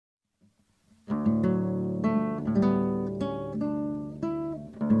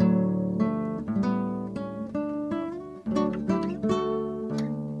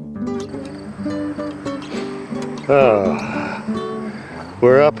Oh,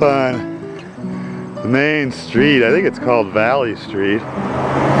 we're up on the main street. I think it's called Valley Street.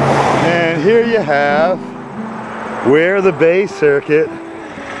 And here you have where the Bay Circuit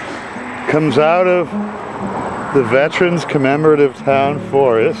comes out of the Veterans Commemorative Town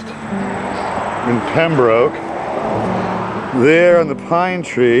Forest in Pembroke. There on the pine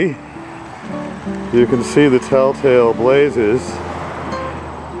tree, you can see the telltale blazes.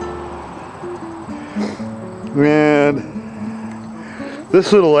 And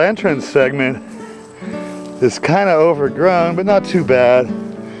this little entrance segment is kind of overgrown, but not too bad.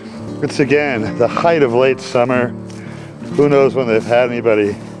 It's again the height of late summer. Who knows when they've had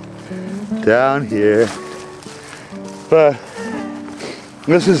anybody down here. But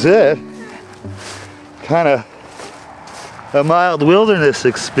this is it. Kind of a mild wilderness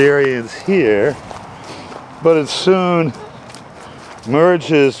experience here, but it soon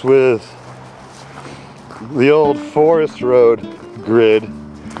merges with the old forest road grid,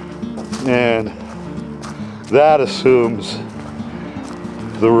 and that assumes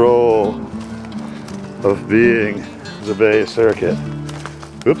the role of being the Bay Circuit.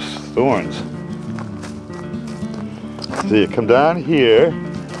 Oops, thorns. So you come down here,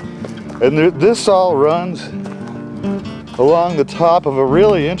 and this all runs along the top of a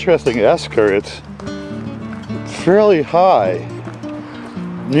really interesting esker. It's fairly high,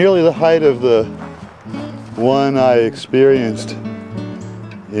 nearly the height of the one I experienced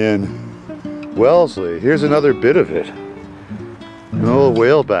in Wellesley. Here's another bit of it. An old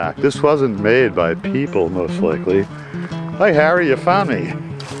whaleback. This wasn't made by people, most likely. Hi Harry, you found me.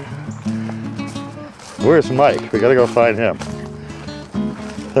 Where's Mike? We gotta go find him.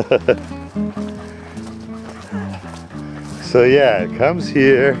 So yeah, it comes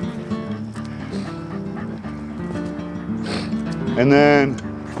here. And then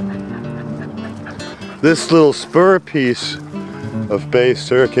this little spur piece of Bay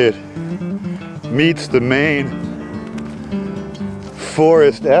Circuit meets the main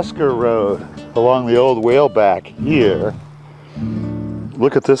forest esker road along the old whaleback here.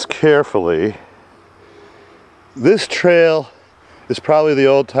 Look at this carefully. This trail is probably the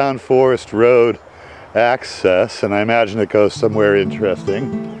Old Town Forest Road access, and I imagine it goes somewhere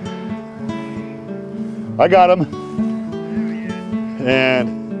interesting. I got him.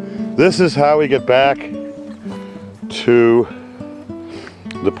 And this is how we get back to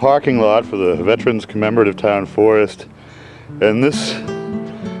the parking lot for the Veterans Commemorative Town Forest. And this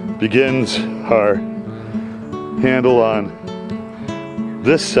begins our handle on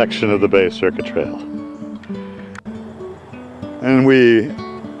this section of the Bay Circuit Trail. And we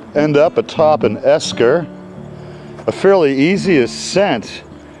end up atop an esker, a fairly easy ascent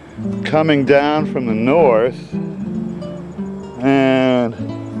coming down from the north, and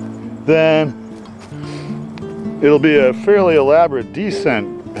then it'll be a fairly elaborate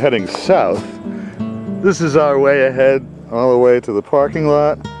descent heading south. This is our way ahead all the way to the parking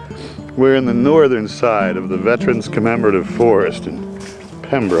lot. We're in the northern side of the Veterans Commemorative Forest in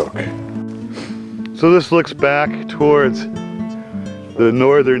Pembroke. So this looks back towards the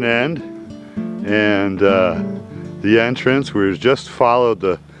northern end, and the entrance, we've just followed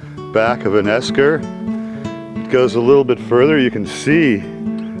the back of an esker. It goes a little bit further. You can see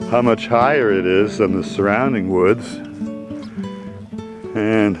how much higher it is than the surrounding woods,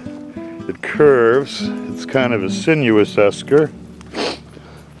 and it curves. It's kind of a sinuous esker.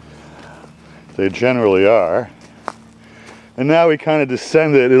 They generally are. And now we kind of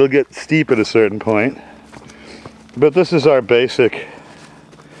descend it. It'll get steep at a certain point, but this is our basic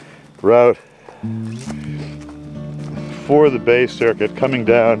route for the Bay Circuit coming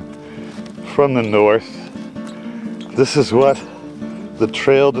down from the north. This is what the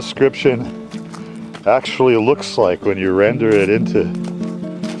trail description actually looks like when you render it into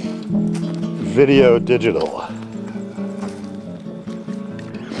video digital.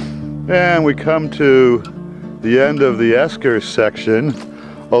 And we come to the end of the esker section,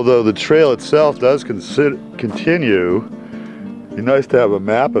 although the trail itself does continue. It'd be nice to have a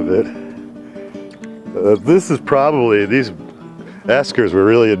map of it. This is probably, these eskers were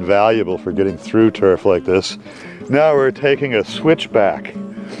really invaluable for getting through turf like this. Now we're taking a switchback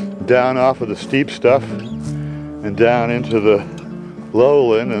down off of the steep stuff and down into the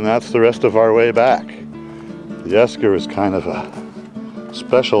lowland, and that's the rest of our way back. The esker is kind of a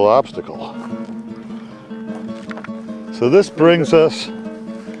special obstacle. So this brings us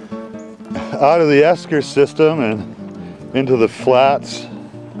out of the esker system and into the flats.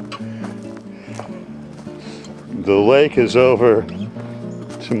 The lake is over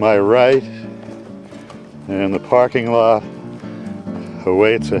to my right, and the parking lot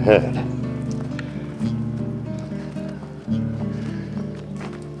awaits ahead.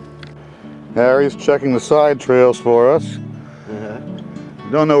 Harry's checking the side trails for us.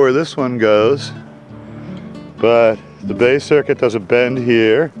 Don't know where this one goes, but the Bay Circuit does a bend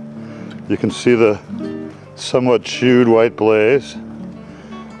here. You can see the somewhat chewed white blaze.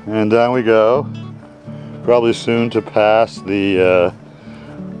 And down we go. Probably soon to pass the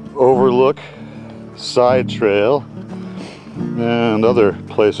Overlook side trail and other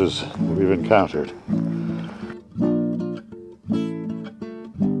places we've encountered.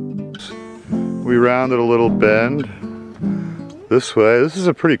 We rounded a little bend this way. This is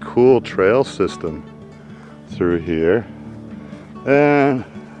a pretty cool trail system through here. And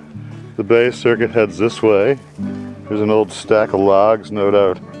the Bay Circuit heads this way. There's an old stack of logs, no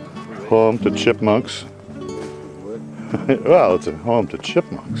doubt home to chipmunks. Well, it's a home to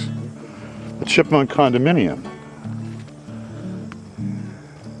chipmunks. A chipmunk condominium.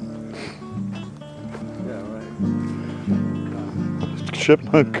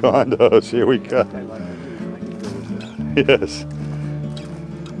 Chipmunk condos, here we go. Yes.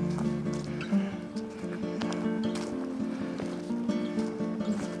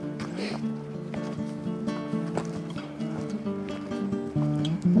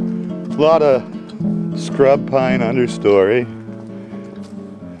 A lot of scrub pine understory.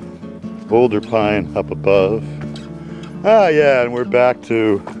 Older pine up above. Ah yeah, and we're back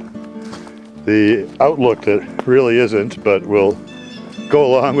to the outlook that really isn't, but we'll go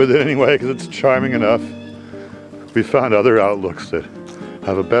along with it anyway because it's charming enough. We found other outlooks that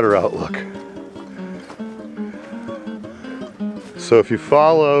have a better outlook. So if you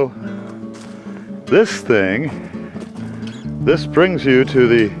follow this thing, this brings you to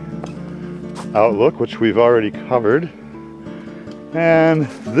the outlook, which we've already covered. And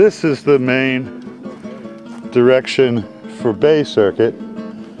this is the main direction for Bay Circuit.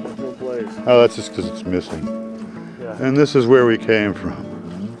 Oh, that's just because it's missing. Yeah. And this is where we came from.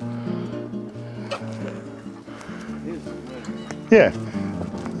 Yeah,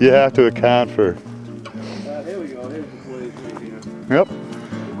 you have to account for. Here we go. Here's the blaze right here. Yep.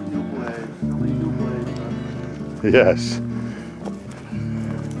 New blaze. Yes.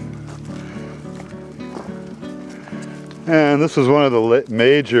 And this is one of the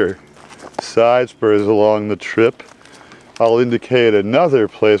major side spurs along the trip. I'll indicate another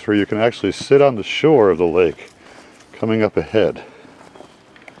place where you can actually sit on the shore of the lake coming up ahead.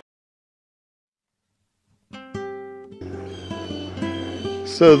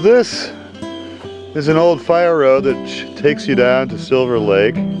 So this is an old fire road that takes you down to Silver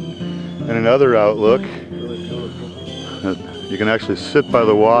Lake and another outlook. You can actually sit by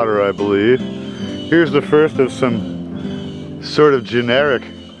the water, I believe. Here's the first of some sort of generic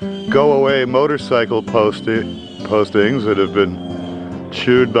go-away motorcycle postings that have been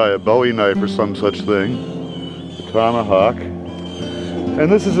chewed by a Bowie knife or some such thing, a tomahawk.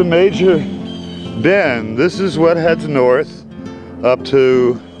 And this is a major bend. This is what heads north up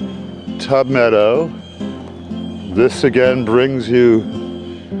to Tub Meadow. This again brings you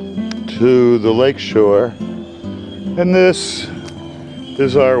to the lake shore. And this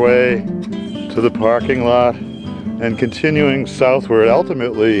is our way to the parking lot and continuing southward,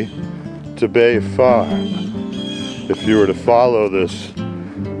 ultimately to Bay Farm. If you were to follow this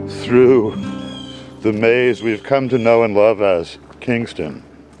through the maze we've come to know and love as Kingston.